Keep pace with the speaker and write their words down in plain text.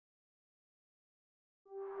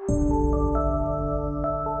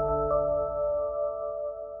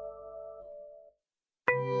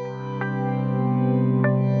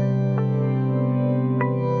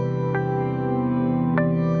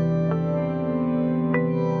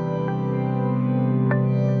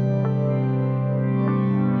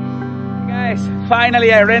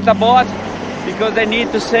Finally I rent a boat because I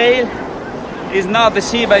need to sail. It's not the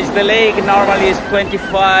sea, but it's the lake. Normally it's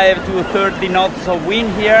 25 to 30 knots of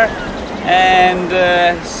wind here, and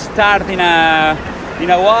start in a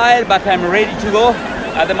while, but I'm ready to go.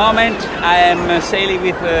 At the moment I am sailing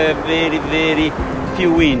with very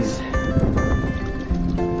few winds.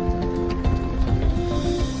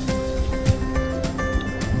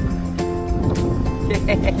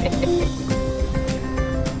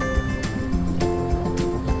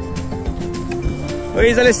 Where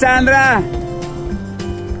is Alessandra?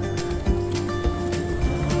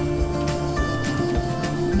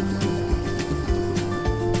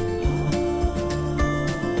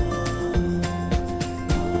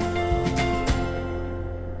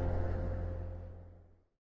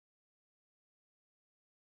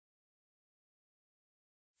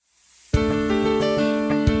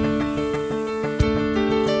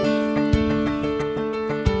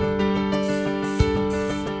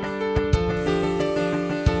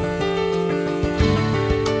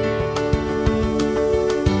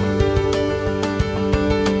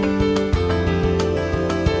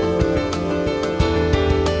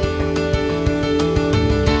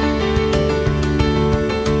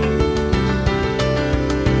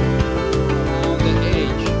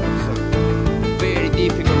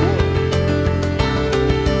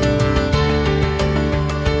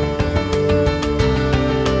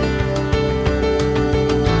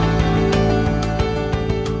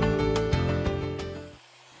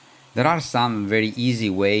 There are some very easy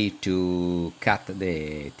way to cut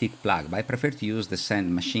the thick plug, but I prefer to use the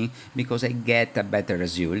sand machine because I get a better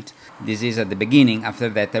result. This is at the beginning. After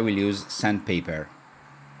that I will use sandpaper.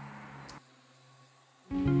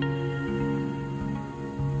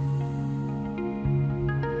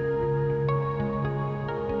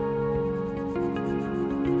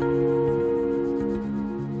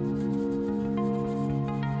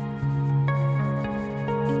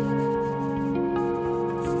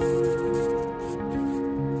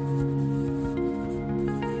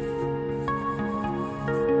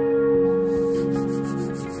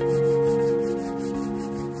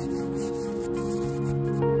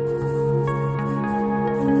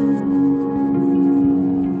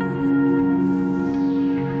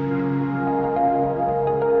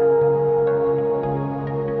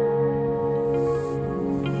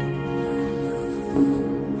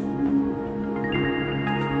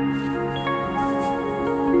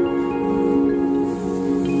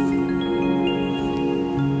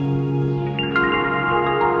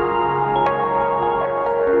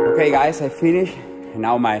 Okay guys, I finished.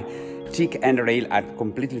 Now my thick handrail are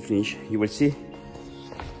completely finished. You will see.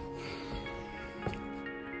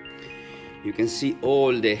 You can see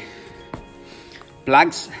all the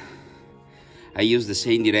plugs. I use the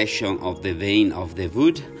same direction of the vein of the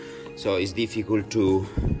wood, so it's difficult to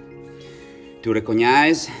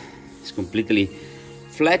recognize. It's completely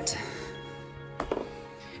flat.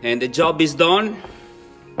 And the job is done.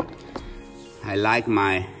 I like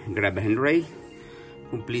my grab handrail.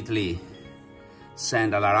 Completely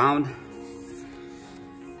sand all around.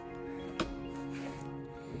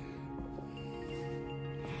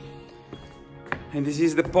 And this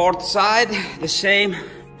is the port side, the same,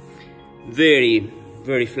 very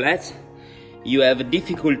flat. You have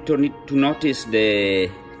difficult to notice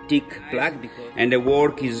the thick plug, and the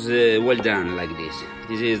work is well done like this.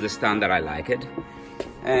 This is the standard I like it.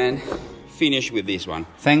 And finish with this one.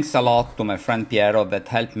 Thanks a lot to my friend Piero that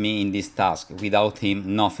helped me in this task. Without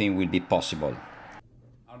him, nothing will be possible.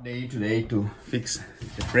 Our day today to fix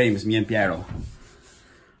the frames, me and Piero.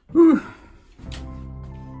 Whew.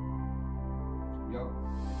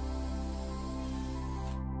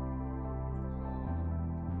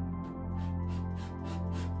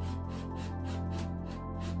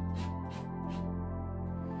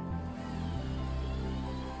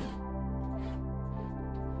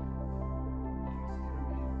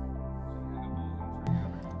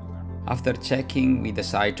 After checking, we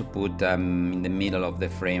decide to put in the middle of the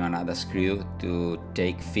frame another screw to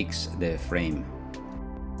fix the frame.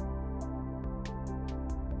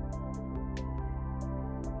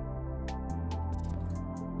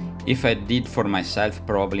 If I did for myself,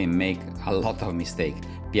 probably make a lot of mistake.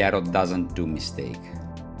 Piero doesn't do mistake.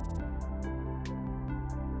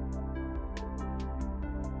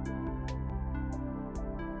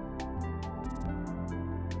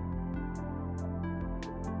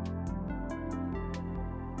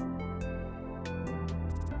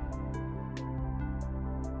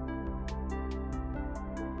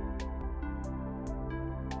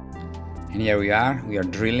 And here we are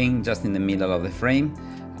drilling just in the middle of the frame.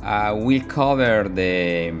 We'll cover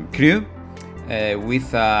the screw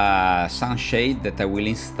with a sunshade that I will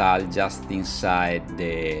install just inside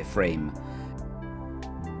the frame.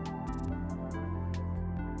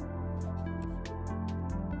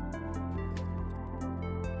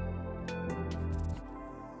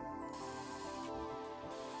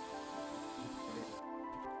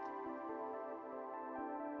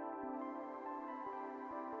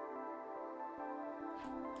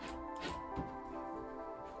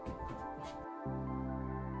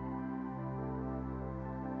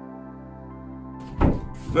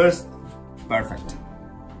 First, perfect.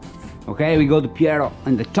 Okay, we go to Piero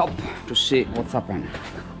on the top to see what's happening.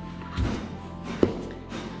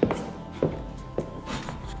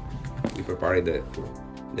 We prepare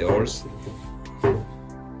the oars.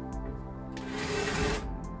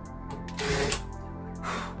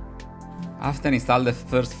 After install the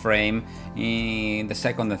first frame, in the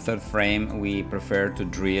second and third frame we prefer to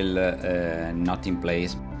drill knot in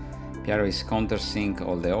place. Piero is countersink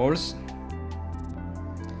all the holes.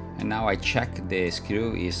 And now I check the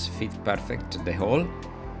screw is fit perfect the hole,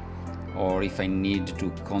 or if I need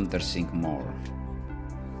to countersink more.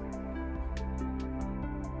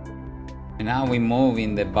 And now we move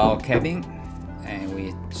in the bow cabin and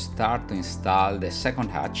we start to install the second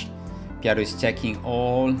hatch. Piero is checking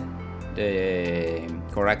all the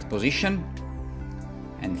correct position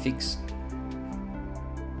and fix.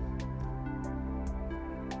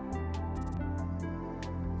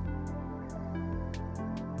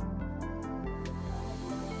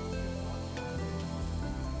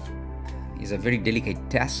 It's a very delicate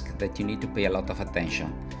task that you need to pay a lot of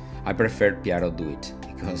attention. I prefer Piero do it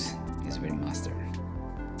because he's very master.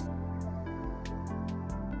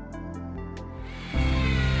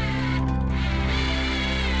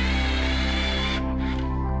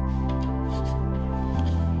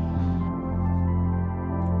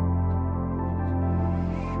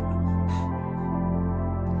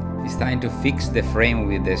 It's time to fix the frame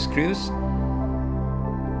with the screws.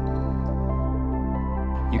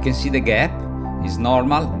 You can see the gap is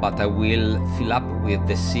normal, but I will fill up with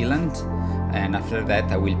the sealant, and after that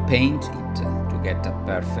I will paint it to get a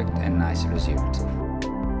perfect and nice result.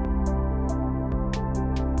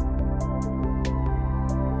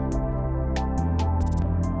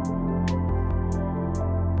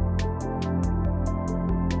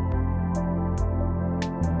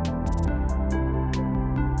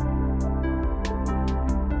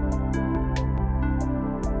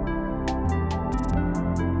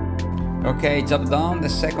 Okay, job done. The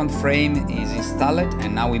second frame is installed,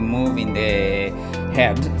 and now we move in the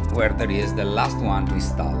head where there is the last one to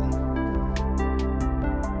install.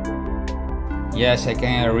 Yes, I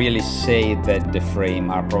can really say that the frame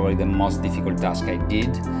are probably the most difficult task I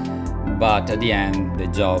did, but at the end the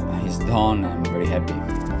job is done. I'm very happy.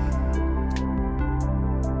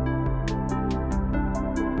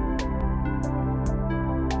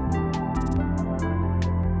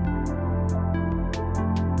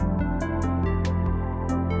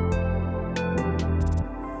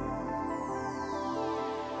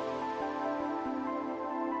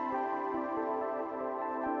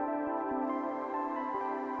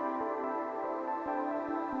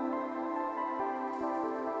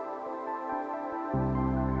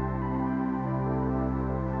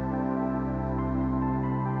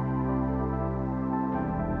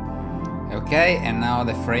 Okay, and now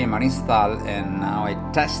the frame are installed, and now I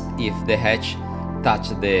test if the hatch touch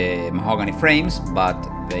the mahogany frames, but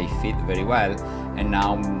they fit very well. And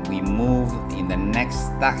now we move in the next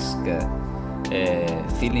task,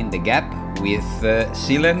 filling the gap with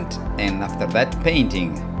sealant, and after that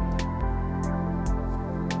painting.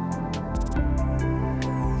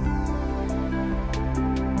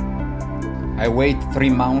 I wait 3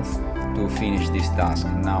 months to finish this task,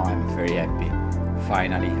 and now I'm very happy.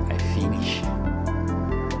 Finally, I finish.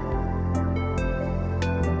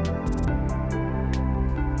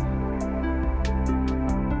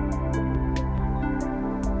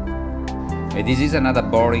 This is another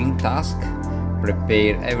boring task.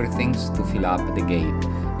 Prepare everything to fill up the gap.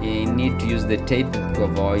 I need to use the tape to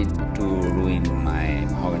avoid to ruin my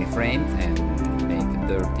mahogany frame and make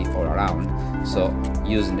dirty all around. So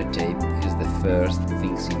using the tape is the first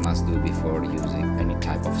things you must do before using any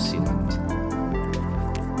type of sealant.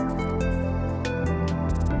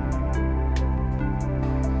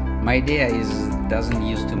 My idea is doesn't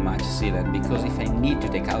use too much sealant, because if I need to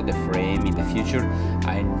take out the frame in the future,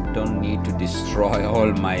 I don't need to destroy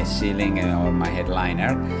all my ceiling or my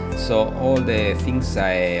headliner. So all the things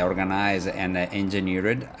I organize and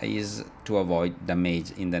engineered is to avoid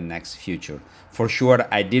damage in the next future. For sure,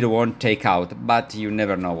 I did one takeout, but you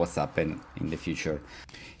never know what's happened in the future.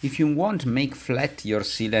 If you want to make flat your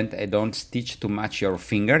sealant and don't stitch too much your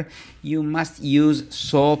finger, you must use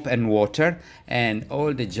soap and water, and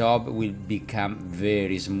all the job will become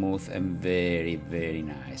very smooth and very, very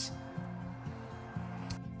nice.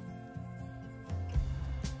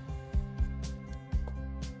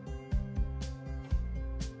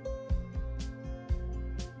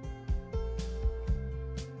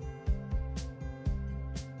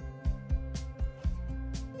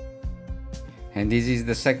 And this is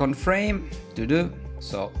the second frame to do,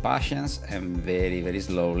 so patience and very, very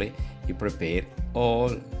slowly you prepare all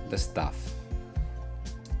the stuff.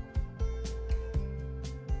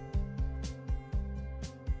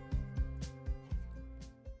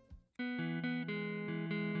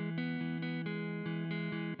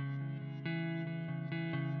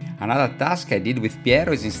 Another task I did with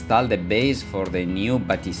Piero is install the base for the new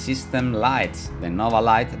Batsystem lights, the Nova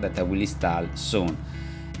light that I will install soon.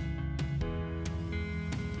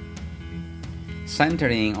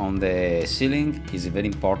 Centering on the ceiling is a very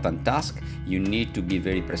important task. You need to be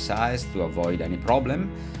very precise to avoid any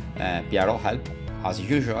problem. Piero helped as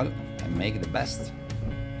usual and make the best.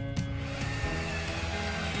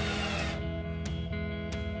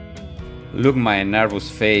 Look my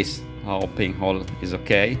nervous face, hoping all is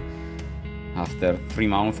okay. After 3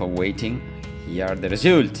 months of waiting, here the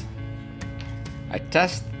result. I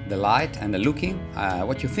test the light and the looking.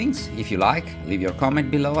 What you think? If you like, leave your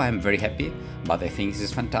comment below. I'm very happy, but I think this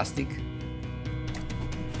is fantastic.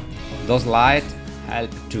 Those lights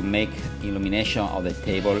help to make illumination of the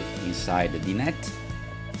table inside the dinette.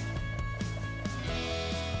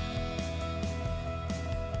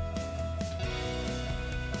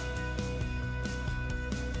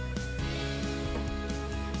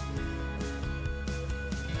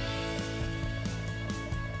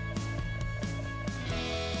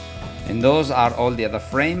 And those are all the other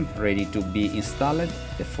frames ready to be installed.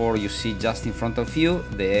 The 4 you see just in front of you,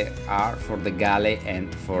 they are for the galley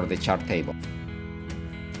and for the chart table.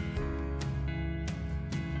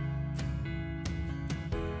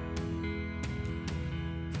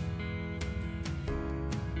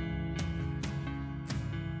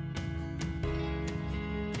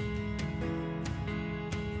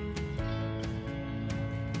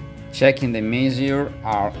 Checking the measure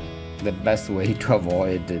are the best way to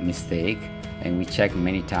avoid the mistake, and we check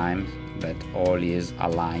many times that all is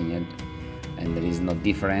aligned and there is no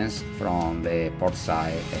difference from the port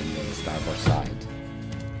side and the starboard side.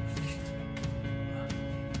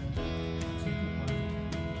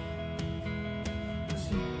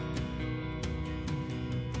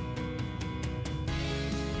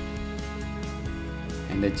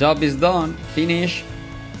 And the job is done, finished.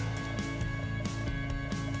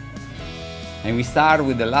 And we start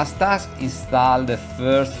with the last task, install the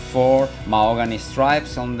first 4 mahogany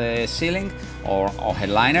stripes on the ceiling or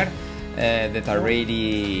headliner that are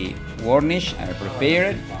already varnished and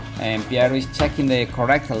prepared. And Piero is checking the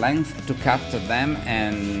correct length to cut them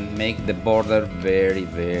and make the border very,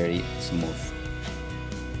 very smooth.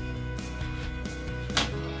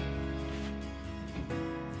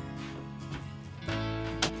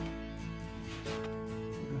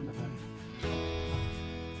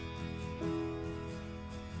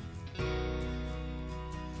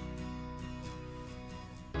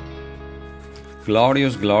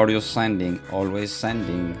 Glorious, glorious sanding, always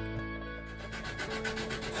sanding.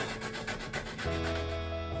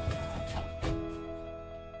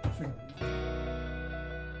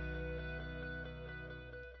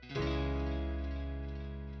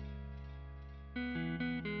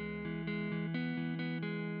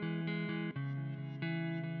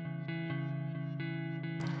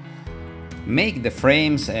 Make the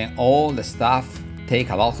frames and all the stuff take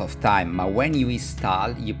a lot of time, but when you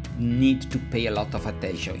install you need to pay a lot of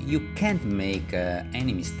attention. You can't make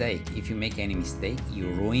any mistake. If you make any mistake, you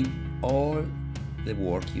ruin all the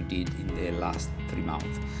work you did in the last 3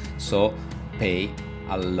 months. So pay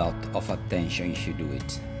a lot of attention if you do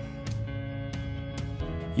it.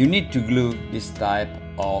 You need to glue this type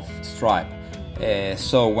of stripe,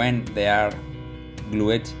 so when they are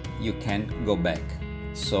glued you can't go back.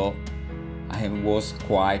 So I was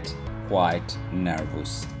quite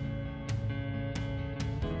nervous.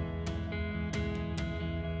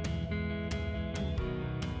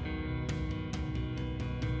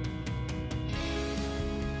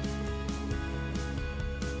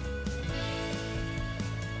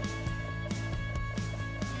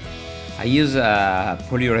 I use a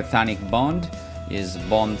polyurethanic bond, is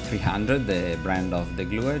Bond 300, the brand of the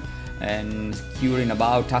glue. and cure in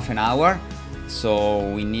about half an hour. So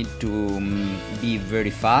we need to be very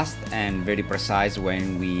fast and very precise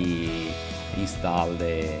when we install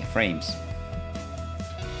the frames.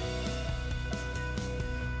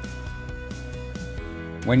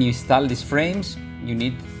 When you install these frames, you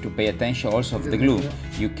need to pay attention also of the glue.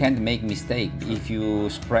 You can't make mistake. If you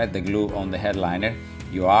spread the glue on the headliner,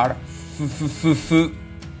 you are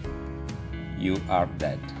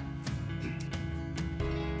dead.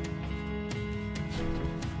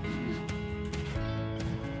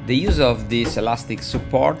 The use of this elastic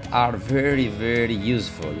support are very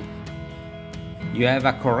useful. You have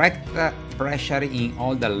a correct pressure in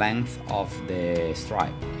all the length of the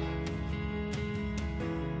stripe.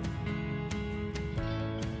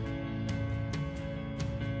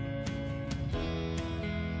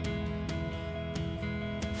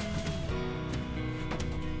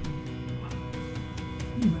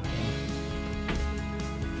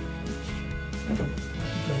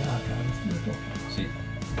 Sì.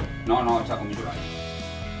 No, già come giurare.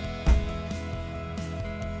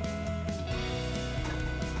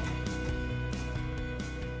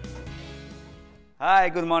 Hi,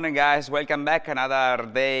 good morning guys. Welcome back. Another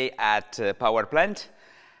day at power plant.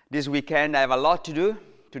 This weekend I have a lot to do.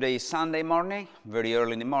 Today is Sunday morning, very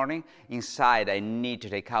early in the morning. Inside I need to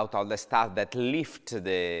take out all the stuff that lift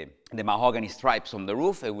the mahogany stripes on the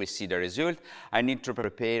roof, and we'll see the result. I need to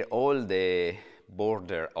prepare all the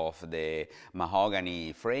border of the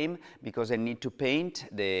mahogany frame because I need to paint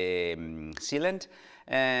the sealant,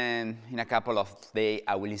 and in a couple of days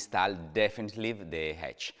I will install definitely the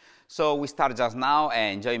hatch. So we start just now,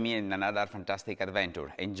 and join me in another fantastic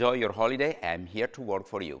adventure. Enjoy your holiday. I'm here to work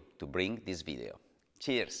for you to bring this video.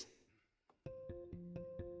 Cheers!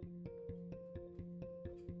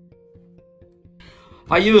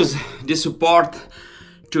 I use this support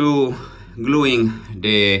to gluing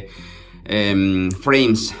the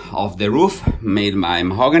frames of the roof made by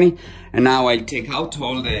mahogany, and now I'll take out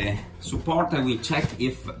all the support and we check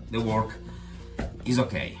if the work is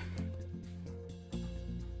okay.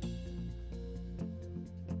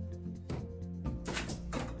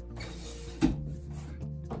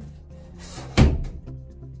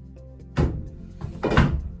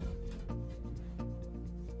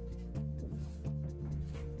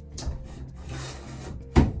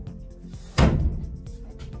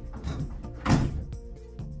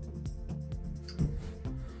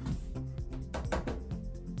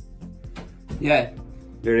 Yeah,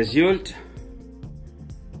 the result,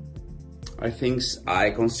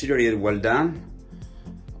 I consider it well done.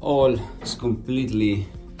 All is completely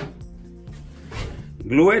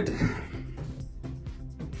glued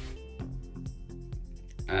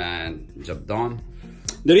and job done.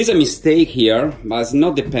 There is a mistake here, but it's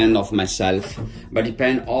not depend of myself, but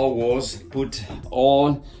depend all was put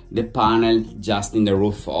all the panel just in the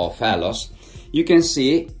roof of Ellös. You can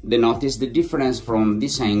see, notice the difference from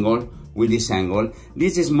this angle with this angle.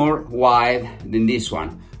 This is more wide than this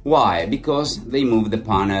one. Why? Because they moved the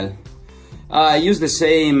panel. I use the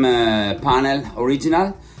same panel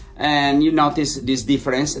original, and you notice this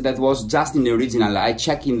difference that was just in the original. I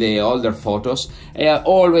check in the older photos,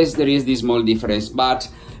 always there is this small difference, but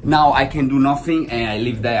now I can do nothing and I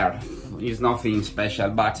live there. It's nothing special,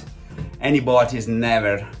 but any boat is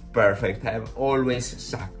never perfect. I have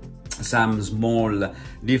always some small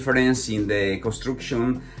difference in the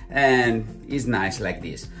construction, and it's nice like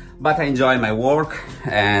this. But I enjoy my work,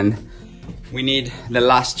 and we need the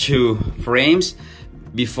last two frames.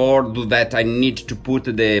 Before do that, I need to put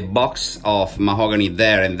the box of mahogany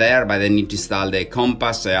there and there, but I need to install the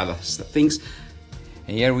compass and other things.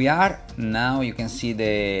 Here we are. Now you can see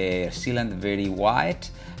the sealant very white,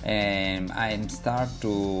 and I start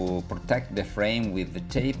to protect the frame with the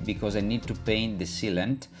tape because I need to paint the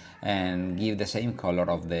sealant and give the same color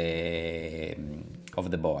of the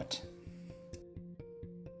boat.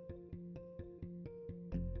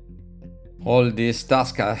 All this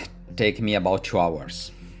task take me about 2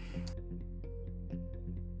 hours.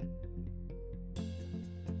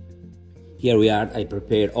 Here we are, I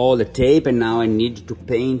prepared all the tape, and now I need to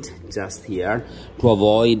paint just here to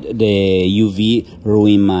avoid the UV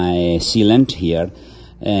ruin my sealant here,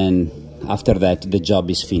 and after that the job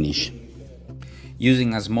is finished.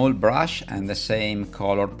 Using a small brush and the same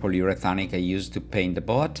color polyurethanic I used to paint the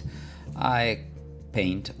boat, I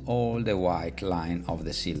paint all the white line of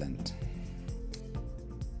the sealant.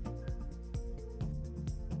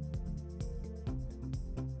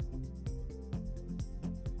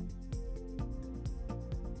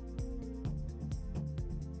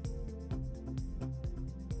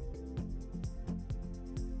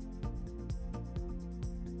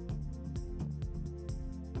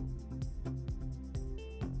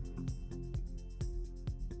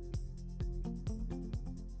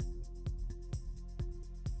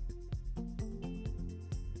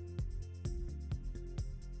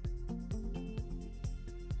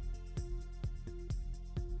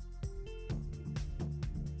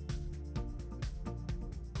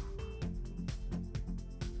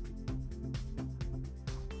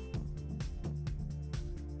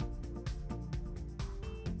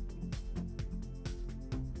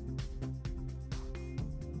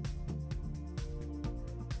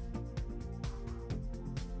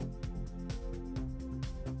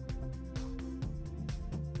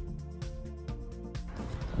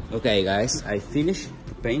 Okay guys, I finished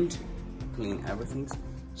the paint, clean everything,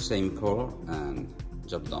 same color, and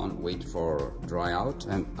job done. Wait for dry out,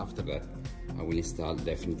 and after that I will install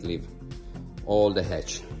definitely all the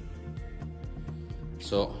hatch.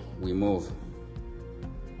 So we move.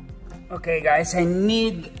 Okay guys, I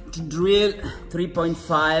need to drill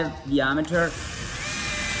 3.5 diameter.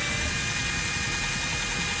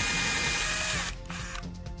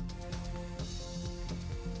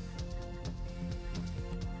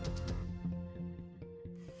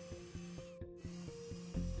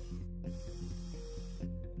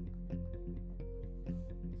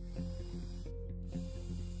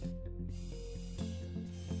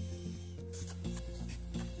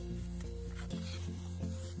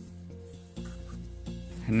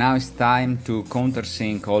 Now it's time to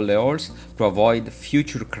countersink all the holes to avoid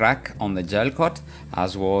future crack on the gel coat,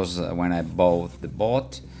 as was when I bought the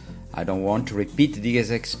boat. I don't want to repeat this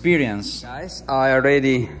experience. Guys, I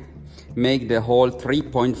already make the hole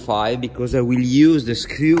 3.5 because I will use the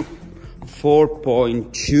screw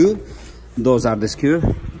 4.2. Those are the screw,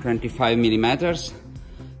 25 millimeters,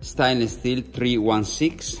 stainless steel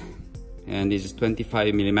 316, and this is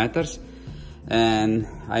 25 millimeters. And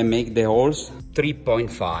I make the holes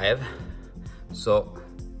 3.5, so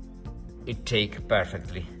it take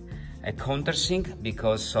perfectly. I countersink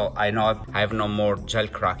because so I know I have no more gel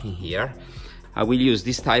cracking here. I will use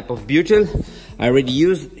this type of butyl. I already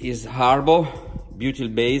used is Hallberg butyl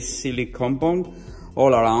based silic compound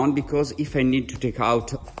all around, because if I need to take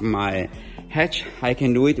out my hatch, I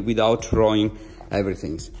can do it without throwing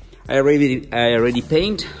everything. I already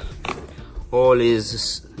paint. All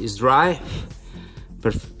is dry,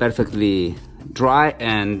 perfectly dry,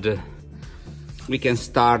 and we can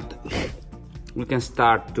start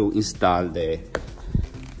to install the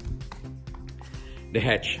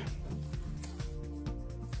hatch.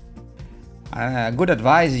 Good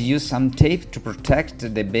advice: use some tape to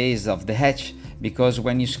protect the base of the hatch, because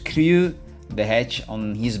when you screw the hatch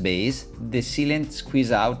on his base, the sealant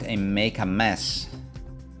squeeze out and make a mess.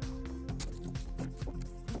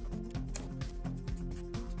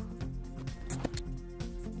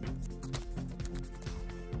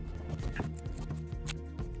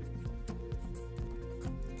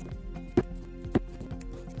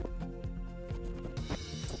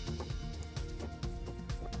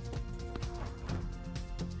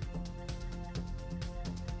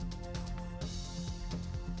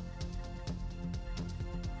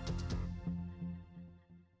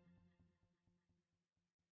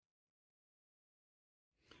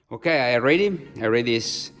 Okay, I already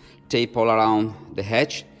tape all around the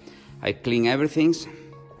hatch. I clean everything,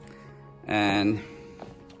 and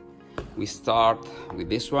we start with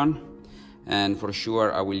this one. And for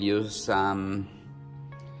sure I will use some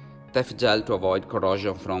Tef gel to avoid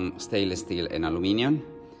corrosion from stainless steel and aluminum,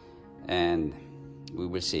 and we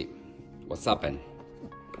will see what's happened.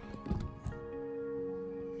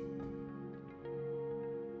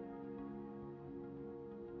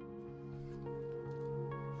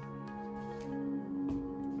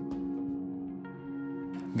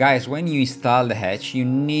 Guys, when you install the hatch, you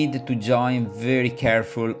need to join very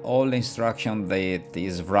careful all the instruction that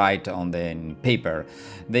is right on the paper.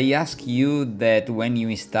 They ask you that when you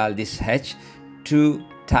install this hatch to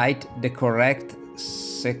tighten the correct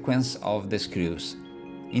sequence of the screws.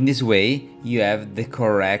 In this way, you have the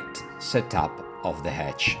correct setup of the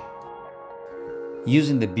hatch.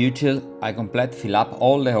 Using the butyl, I completely fill up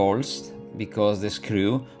all the holes, because the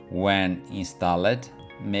screw, when installed,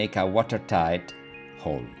 make a watertight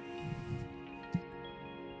hole.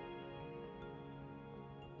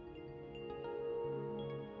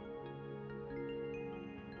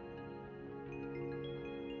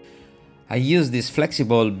 I use this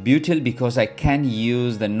flexible butyl because I can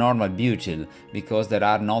use the normal butyl, because there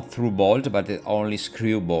are no through bolts but only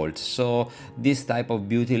screw bolts. So this type of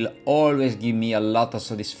butyl always give me a lot of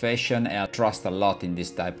satisfaction, and I trust a lot in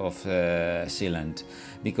this type of sealant,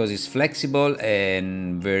 because it's flexible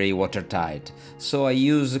and very watertight. So I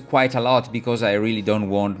use quite a lot, because I really don't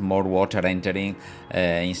want more water entering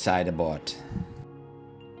inside the boat.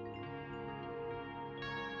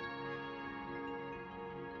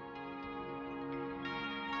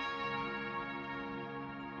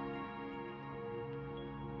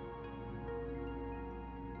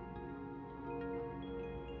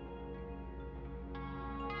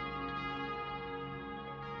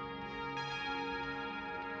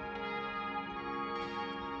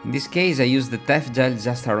 In this case I use the Tef gel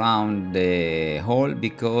just around the hole,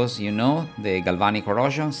 because you know the galvanic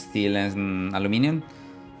corrosion, steel and aluminum,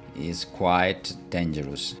 is quite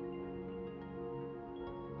dangerous.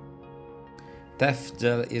 Tef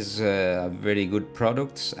gel is a very good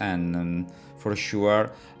product, and for sure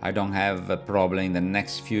I don't have a problem in the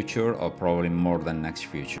next future, or probably more than next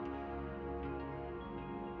future.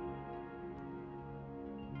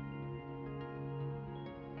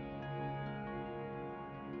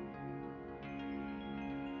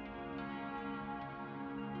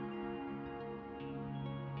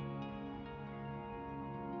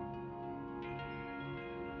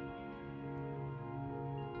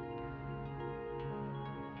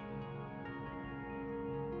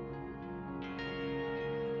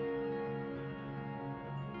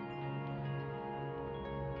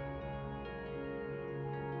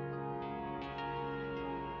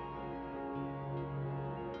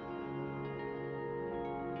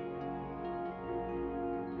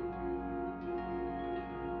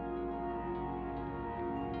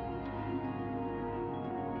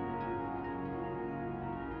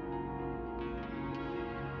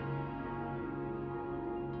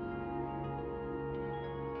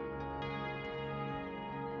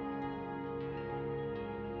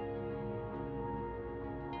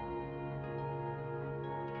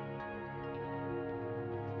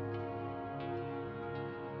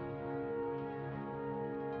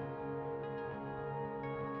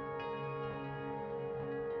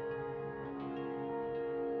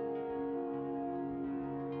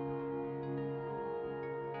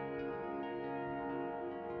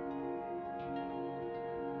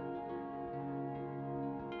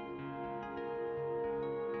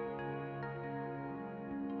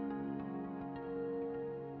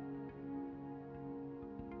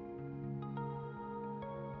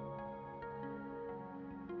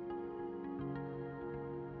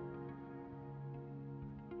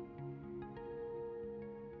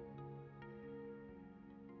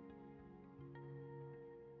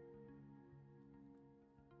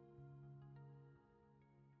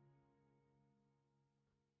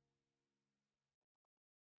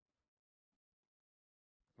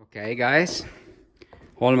 Okay guys,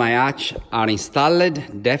 all my hatch are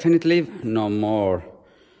installed, definitely, no more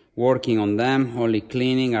working on them, only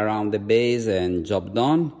cleaning around the base and job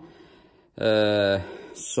done.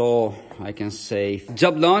 So I can say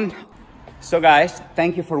job done. So guys,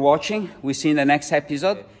 thank you for watching. We see you in the next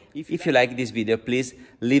episode. If you like this video, please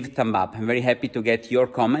leave a thumb up. I'm very happy to get your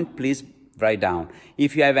comment. Please write down.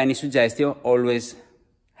 If you have any suggestion, always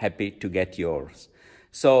happy to get yours.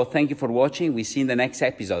 So thank you for watching. We see you in the next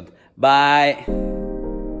episode. Bye.